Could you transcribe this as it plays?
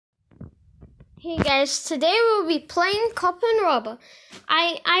Hey guys, today we'll be playing CopNRobber.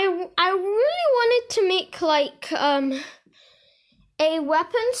 I really wanted to make like a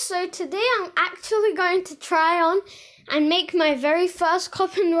weapon, so today I'm actually going to try on and make my very first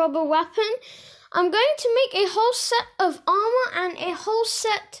CopNRobber weapon. I'm going to make a whole set of armor and a whole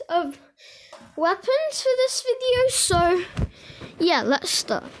set of weapons for this video, so yeah, let's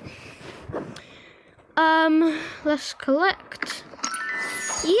start. Let's collect.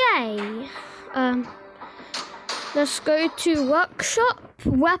 Yay! Let's go to workshop,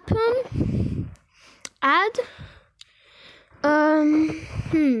 weapon, add. I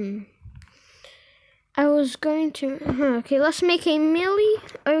was going to, okay, let's make a melee,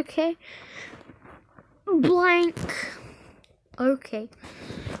 okay. Blank, okay.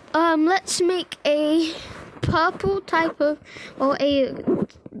 Let's make a purple type of, or a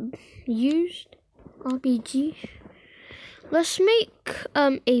used RPG. Let's make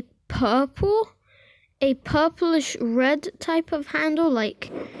a purplish red type of handle,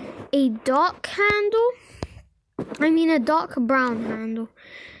 like a dark handle. I mean a dark brown handle.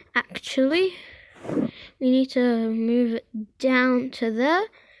 Actually, we need to move it down to there,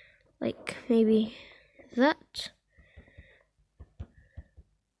 like maybe that.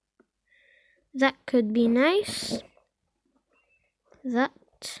 That could be nice. That.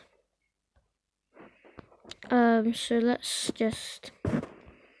 So let's just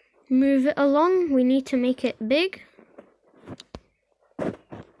move it along. We need to make it big.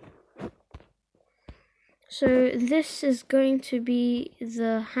 So this is going to be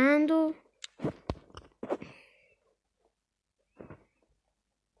the handle.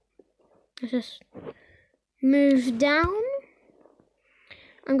 Let's just move down.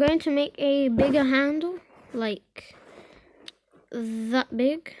 I'm going to make a bigger handle, like that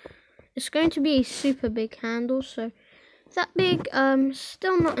big. It's going to be a super big handle, so that big,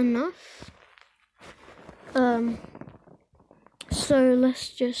 still not enough. So let's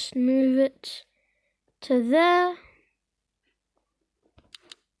just move it to there.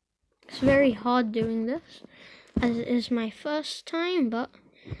 It's very hard doing this, as it is my first time, but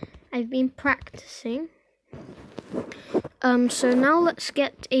I've been practicing. So now let's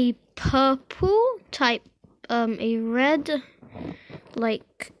get a purple type, a red,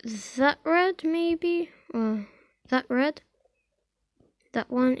 like that red maybe, or that red. That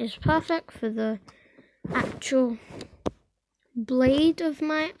one is perfect for the actual blade of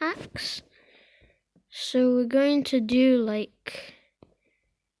my axe. So we're going to do like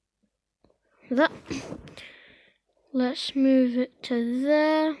that. Let's move it to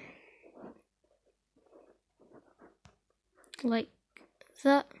there, like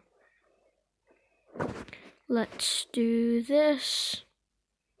that. Let's do this.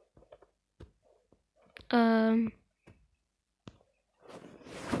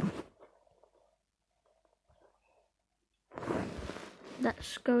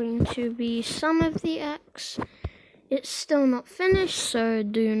 That's going to be some of the axe. It's still not finished, so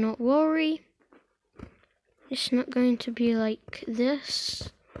do not worry. It's not going to be like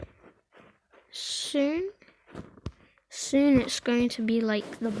this. Soon it's going to be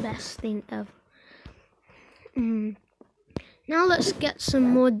like the best thing ever. Now let's get some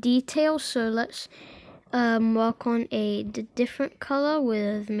more details. So let's work on a different color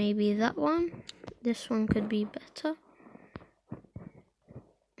with maybe that one. This one could be better.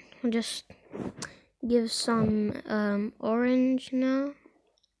 I'll just give some orange now,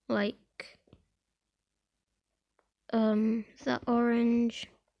 like that orange.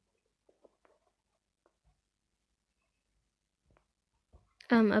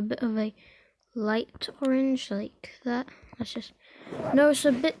 A bit of a light orange, like that. Let's just, no, it's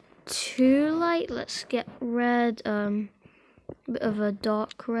a bit too light. Let's get red, a bit of a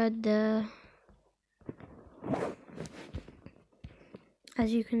dark red there.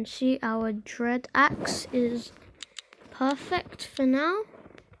 As you can see, our dread axe is perfect for now.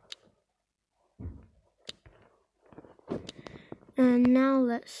 And now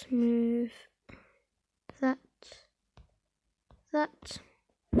let's move that. Like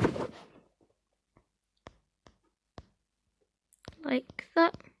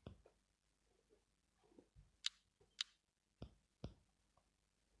that.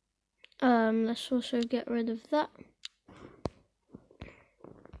 Let's also get rid of that.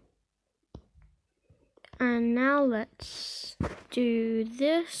 And now let's do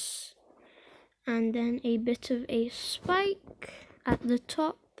this, and then a bit of a spike at the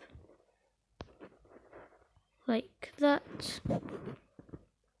top, like that.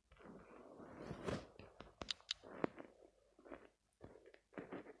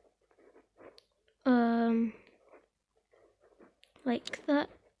 Like that.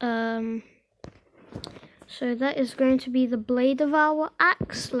 So that is going to be the blade of our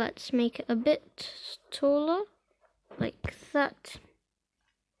axe. Let's make it a bit taller, like that.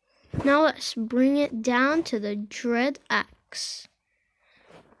 Now let's bring it down to the dread axe.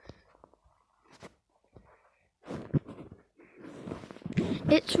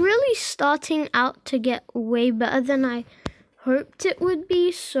 It's really starting out to get way better than I hoped it would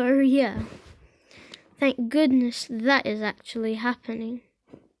be, so yeah. Thank goodness that is actually happening.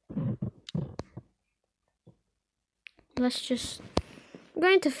 I'm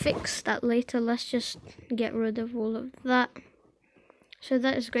going to fix that later. Let's just get rid of all of that. So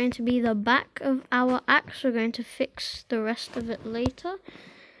that is going to be the back of our axe. We're going to fix the rest of it later.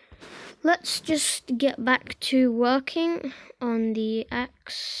 Let's just get back to working on the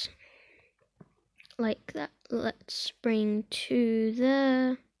axe like that. Let's bring 2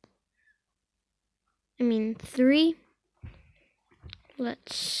 there. 3.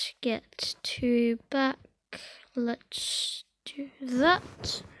 Let's get 2 back. Let's do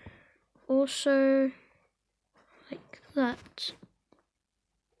that. Also, like that.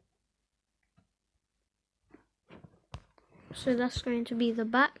 So that's going to be the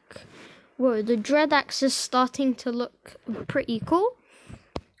back. Whoa, the dread axe is starting to look pretty cool.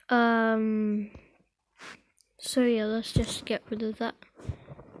 So yeah, let's just get rid of that.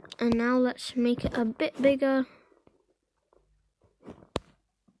 And now let's make it a bit bigger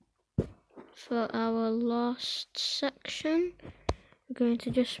for our last section. We're going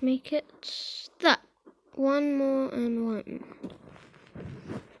to just make it that. 1 more and 1.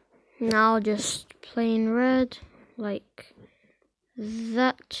 Now just plain red, like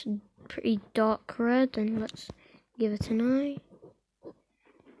that. Pretty dark red, and let's give it an eye,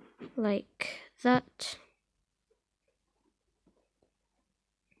 like that.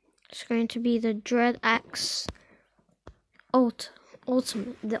 It's going to be the dread axe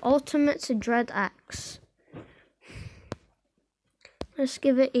ultimate. The ultimate's a dread axe. Let's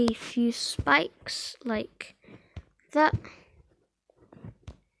give it a few spikes like that.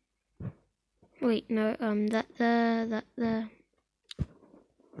 Wait, no, that there.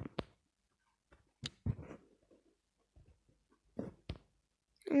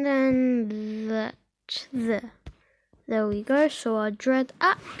 And then that there. There we go. So our dread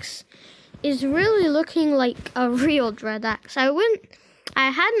axe is really looking like a real dread axe. I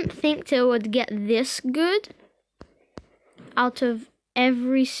hadn't think it would get this good out of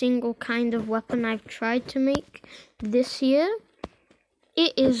every single kind of weapon I've tried to make this year.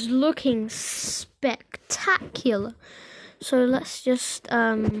 It is looking spectacular. So let's just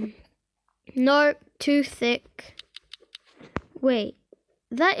no, too thick. Wait,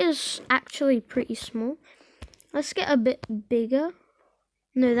 that is actually pretty small. Let's get a bit bigger.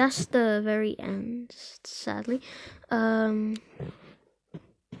 No, that's the very end, sadly.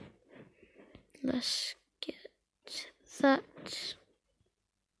 Let's get that.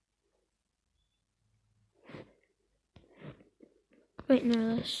 Wait,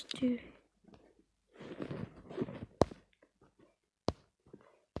 no, let's do...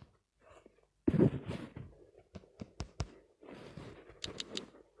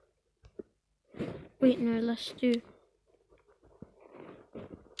 Wait, no, let's do...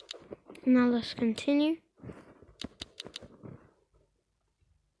 Now let's continue.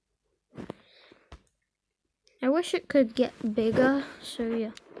 I wish it could get bigger, so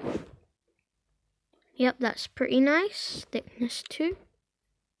yeah. Yep, that's pretty nice. Thickness 2.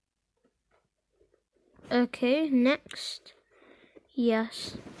 Okay, next.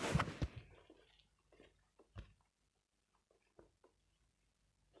 Yes.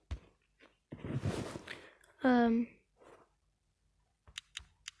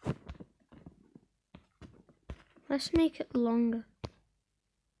 Let's make it longer.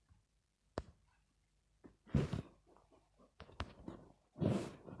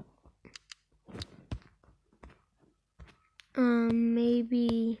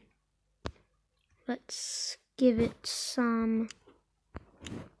 Maybe let's give it some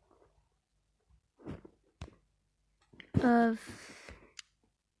of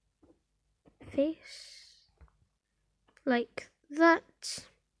face, like that.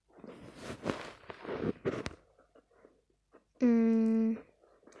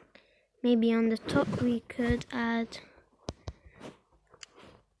 Maybe on the top we could add...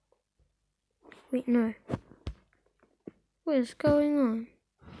 Wait, no. What is going on?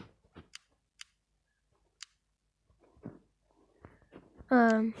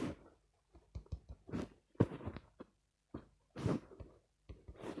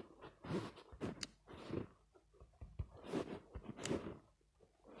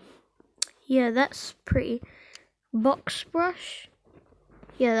 Yeah, that's pretty. Box brush.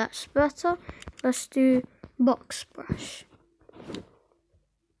 Yeah, that's better. Let's do box brush.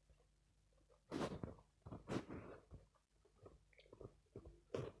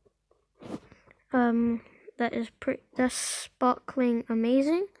 That's sparkling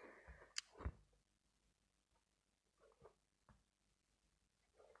amazing.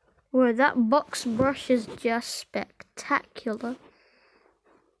 Whoa, that box brush is just spectacular.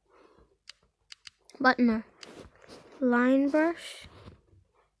 But no. Line brush.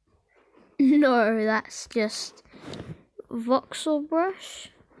 No, that's just voxel brush.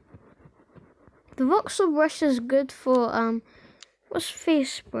 The voxel brush is good for, what's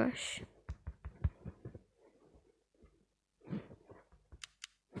face brush?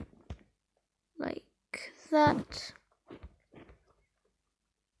 Like that.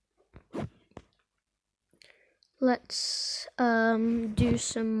 Let's do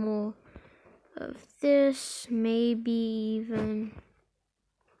some more of this, maybe even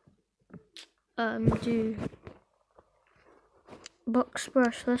do box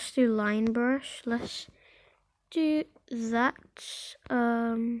brush. Let's do line brush. Let's do that.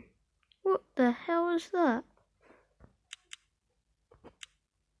 What the hell is that?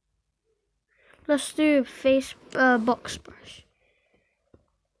 Let's do face box brush.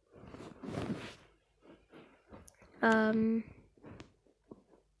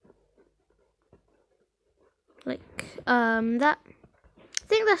 That. I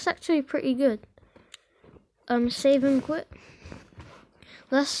think that's actually pretty good. Save and quit.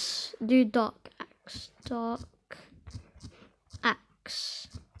 Let's do dark axe. Dark axe.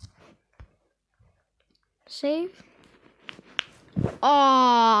 Save.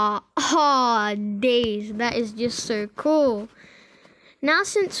 Oh, days. That is just so cool. Now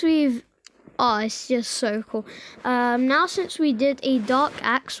since we've it's just so cool. Now since we did a dark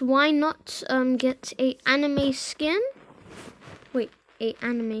axe, why not get a anime skin? Wait, a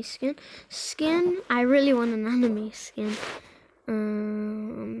anime skin? I really want an anime skin.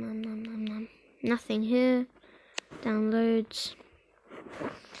 Nothing here. Downloads.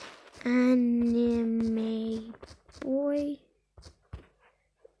 Anime boy.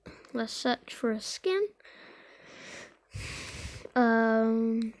 Let's search for a skin.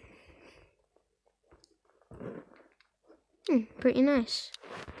 Pretty nice.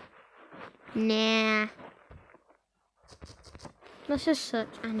 Nah. Let's just search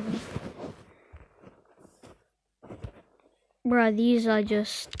anime. Bruh, these are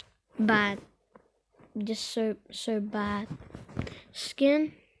just bad. Just so bad.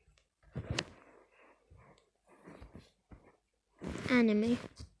 Skin. Anime.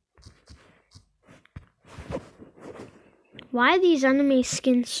 Why are these anime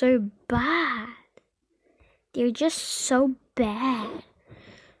skins so bad? They're just so bad.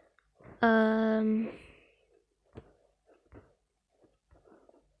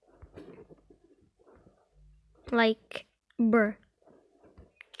 Like, bruh.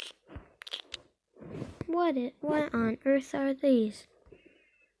 What on earth are these?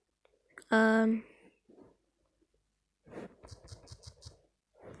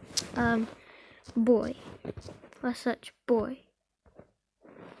 Boy. Let's search boy.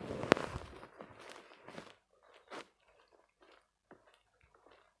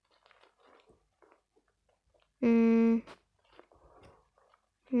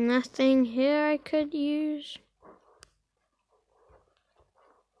 Nothing here I could use.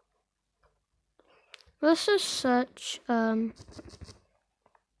 Let's just search anime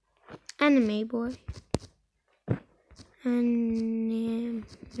boy. Anime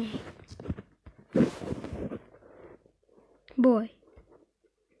boy.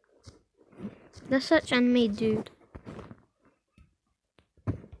 Let's search anime dude.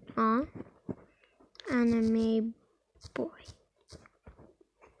 Anime boy.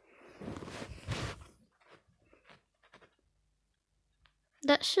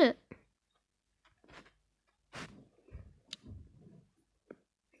 That's it.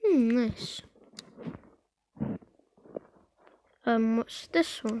 Nice. What's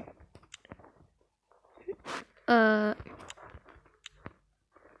this one?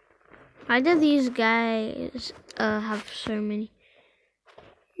 Why do these guys have so many?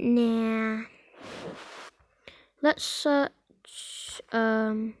 Nah. Let's search.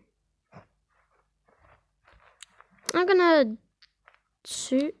 I'm gonna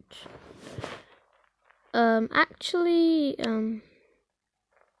suit. Actually,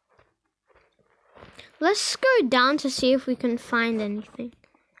 let's go down to see if we can find anything.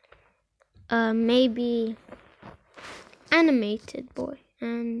 Maybe animated boy.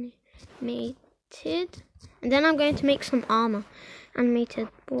 Animated. And then I'm going to make some armor. Animated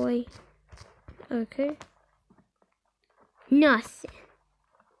boy. Okay. Nothing.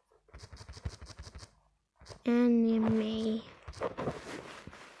 Anime.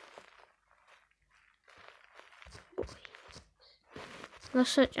 Boys. Let's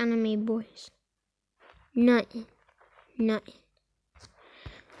search anime boys. Nothing.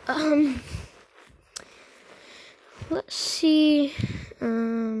 Let's see.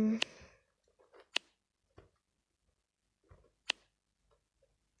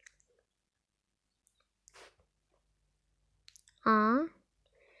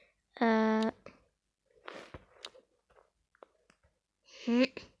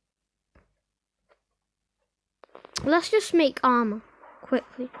 Let's just make armor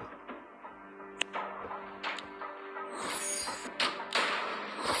quickly.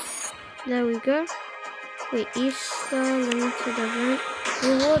 There we go. Wait, Easter limited event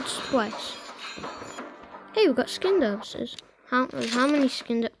rewards twice. Hey, we got skin doses. How many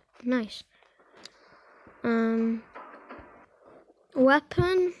skin? Nice.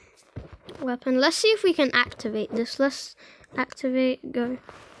 Weapon. Let's see if we can activate this. Let's activate. Go.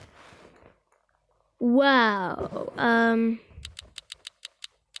 Wow.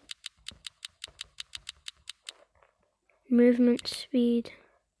 Movement speed.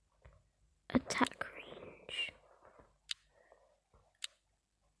 Attack range.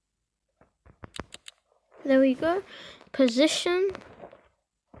 There we go. Position.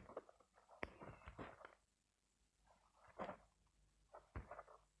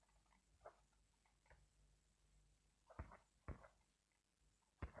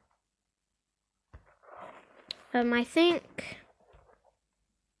 I think,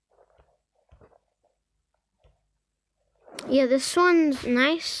 yeah, this one's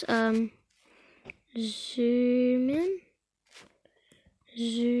nice. Zoom in,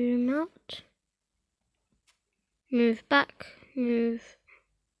 zoom out, move back, move.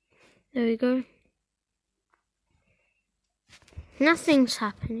 There we go. Nothing's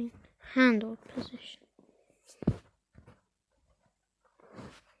happening. Handle position.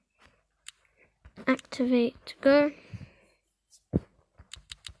 Activate, go.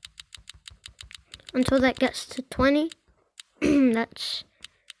 Until that gets to 20. That's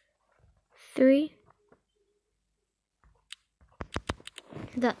 3.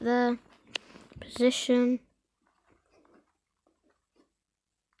 That there. Position.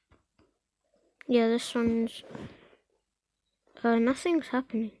 Yeah, this one's... nothing's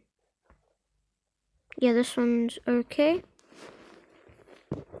happening. Yeah, this one's okay.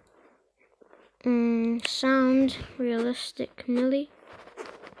 Sound, realistic melee.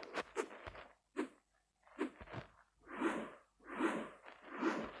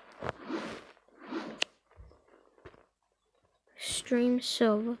 Stream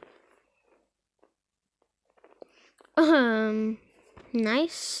silver.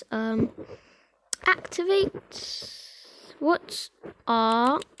 Nice. Activate. What's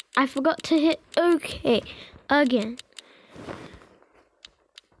R? I forgot to hit OK again.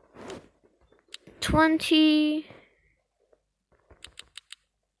 20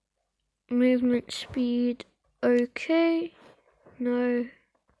 movement speed, okay, no,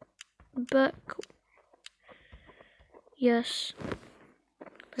 back, yes,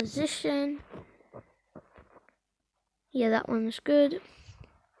 position, yeah, that one's good,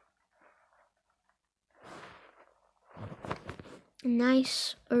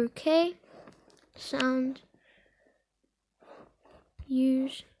 nice, okay, sound,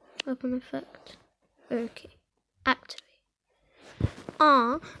 use, weapon effect. Okay, activate.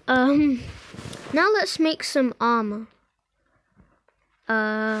 Now let's make some armor.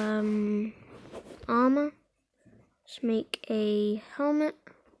 Armor. Let's make a helmet.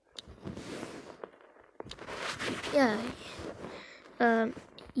 Yeah.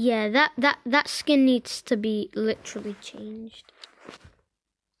 Yeah, that skin needs to be literally changed.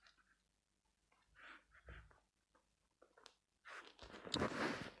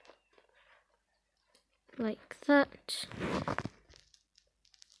 Like that.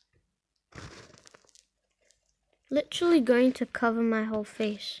 Literally going to cover my whole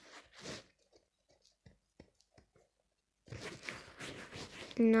face.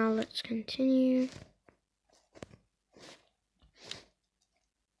 Now let's continue.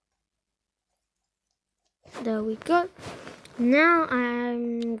 There we go. Now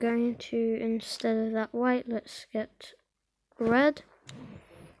I'm going to, instead of that white, let's get red.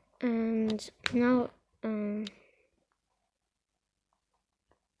 And now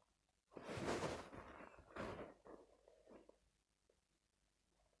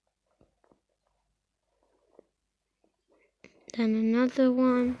then another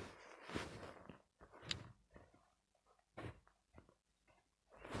one.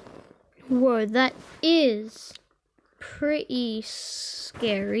 Whoa, that is pretty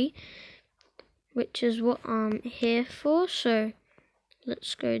scary. which is what I'm here for. So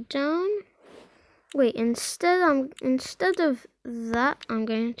let's go down. Wait, instead of that, I'm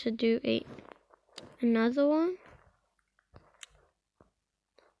going to do another one.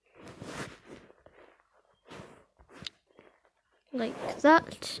 Like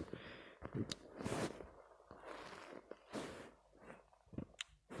that.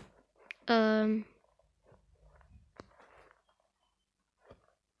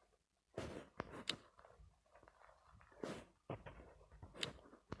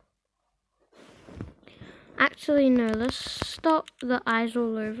 Actually, no, let's stop the eyes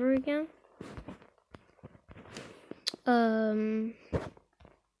all over again.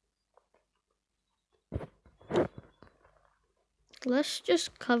 Let's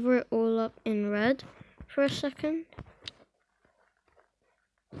just cover it all up in red for a second.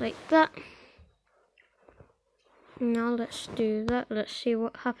 Like that. Now let's do that. Let's see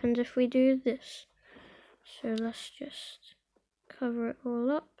what happens if we do this. So let's just cover it all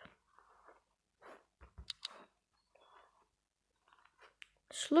up.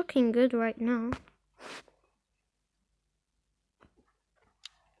 It's looking good right now.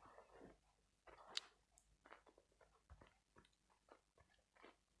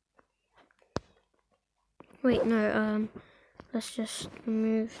 Wait, no, let's just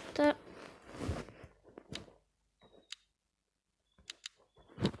remove that.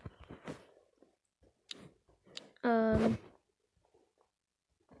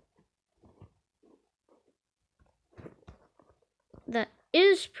 That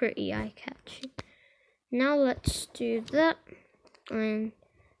is pretty eye-catchy. Now let's do that and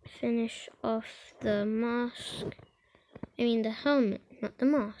finish off the mask. I mean the helmet, not the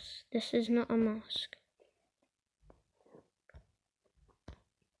mask. This is not a mask.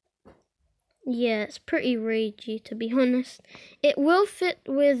 Yeah, it's pretty ragey, to be honest. It will fit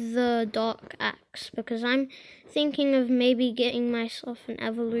with the dark axe because I'm thinking of maybe getting myself an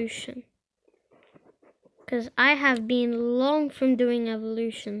evolution. Because I have been long from doing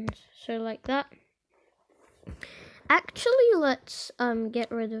evolutions. So like that. Actually, let's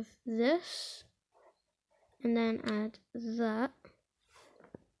get rid of this. And then add that.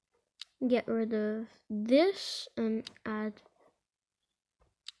 Get rid of this and add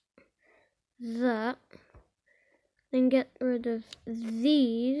that. Then get rid of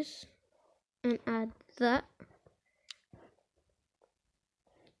these and add that.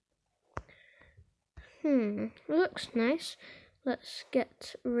 Looks nice. Let's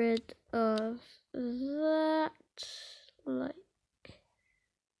get rid of that, like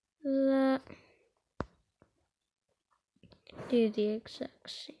that. Do the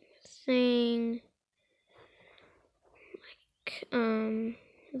exact same thing, like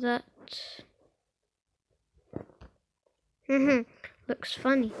that. Looks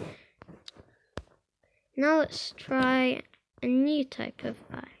funny. Now let's try a new type of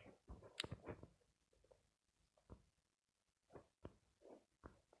eye.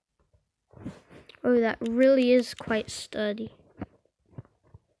 Oh, that really is quite sturdy.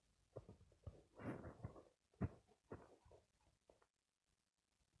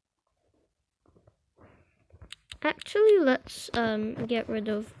 Actually, let's get rid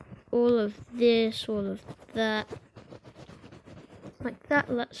of all of this, all of that. Like that,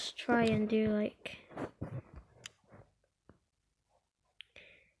 let's try and do like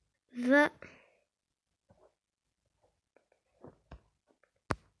that.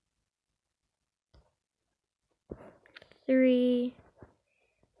 Three,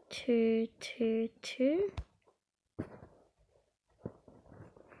 two, two, two.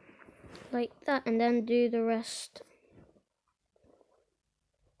 Like that, and then do the rest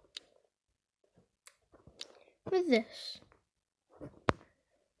with this.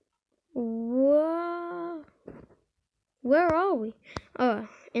 Whoa. Where are we? Oh,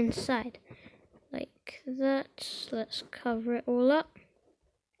 inside. Like that. Let's cover it all up.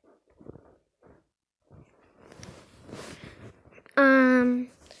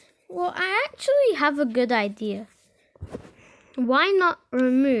 Well, I actually have a good idea. Why not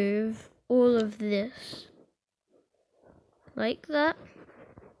remove all of this? Like that.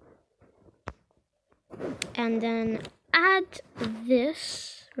 And then add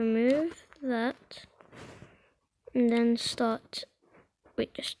this. Remove that. And then start.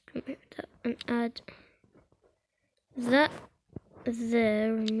 Wait, just remove that. And add that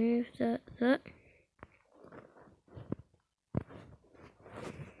there. Remove that.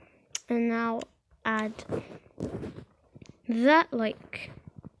 And now add that, like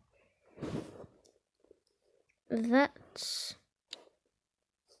that.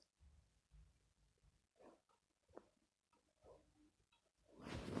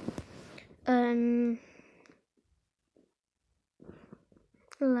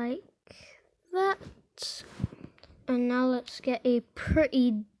 like that. And now let's get a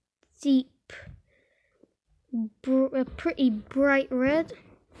pretty deep, a pretty bright red,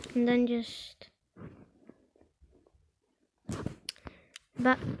 and then just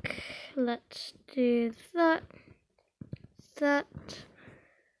back. Let's do that,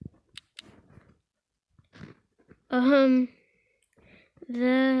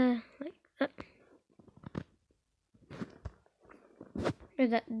 there, like that. Oh,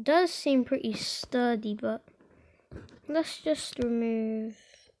 that does seem pretty sturdy, but let's just remove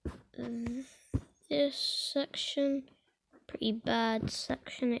this section. Pretty bad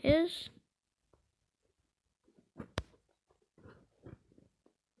section it is.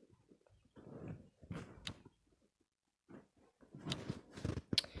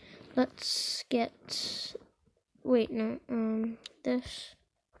 Let's get, wait, no, this,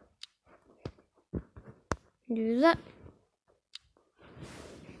 do that.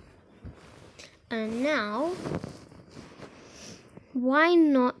 And now, why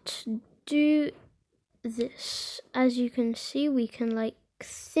not do this? As you can see, we can like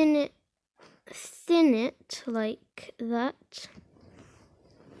thin it like that.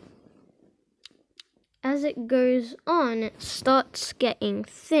 As it goes on, it starts getting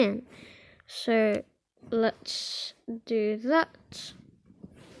thin. So let's do that.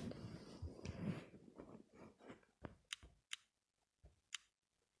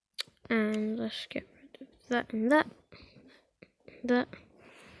 And let's get rid of that and that.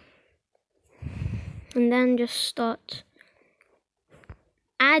 And then just start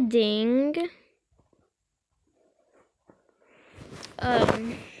adding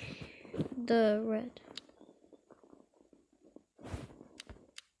the red.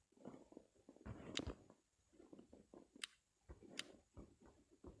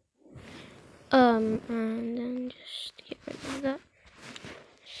 And then just get rid of that.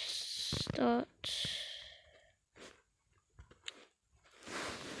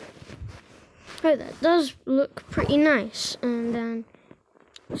 Oh, that does look pretty nice. And then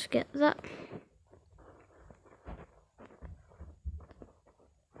let's get that.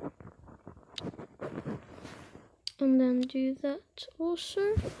 And then do that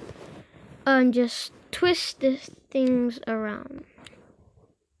also. And just twist these things around.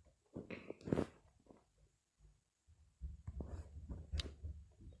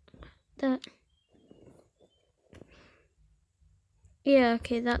 That. Yeah,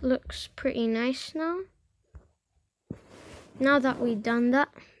 okay, that looks pretty nice now. Now that we've done that.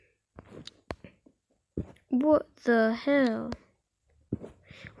 What the hell?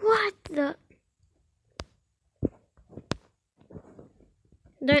 What the?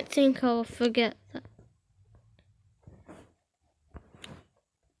 Don't think I'll forget that.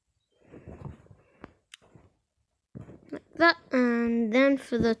 Like that, and then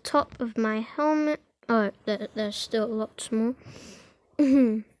for the top of my helmet, oh, there's still lots more.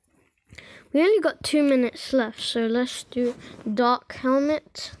 We only got 2 minutes left, so let's do dark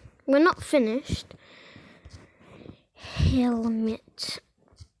helmet. We're not finished. Helmet.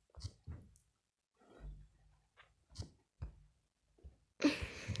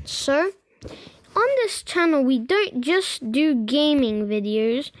 So, on this channel, we don't just do gaming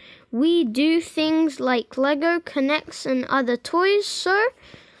videos. We do things like Lego, Connects, and other toys,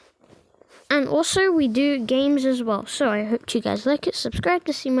 and also we do games as well. So I hope you guys like it. Subscribe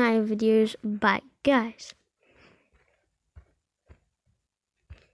to see my videos. Bye, guys.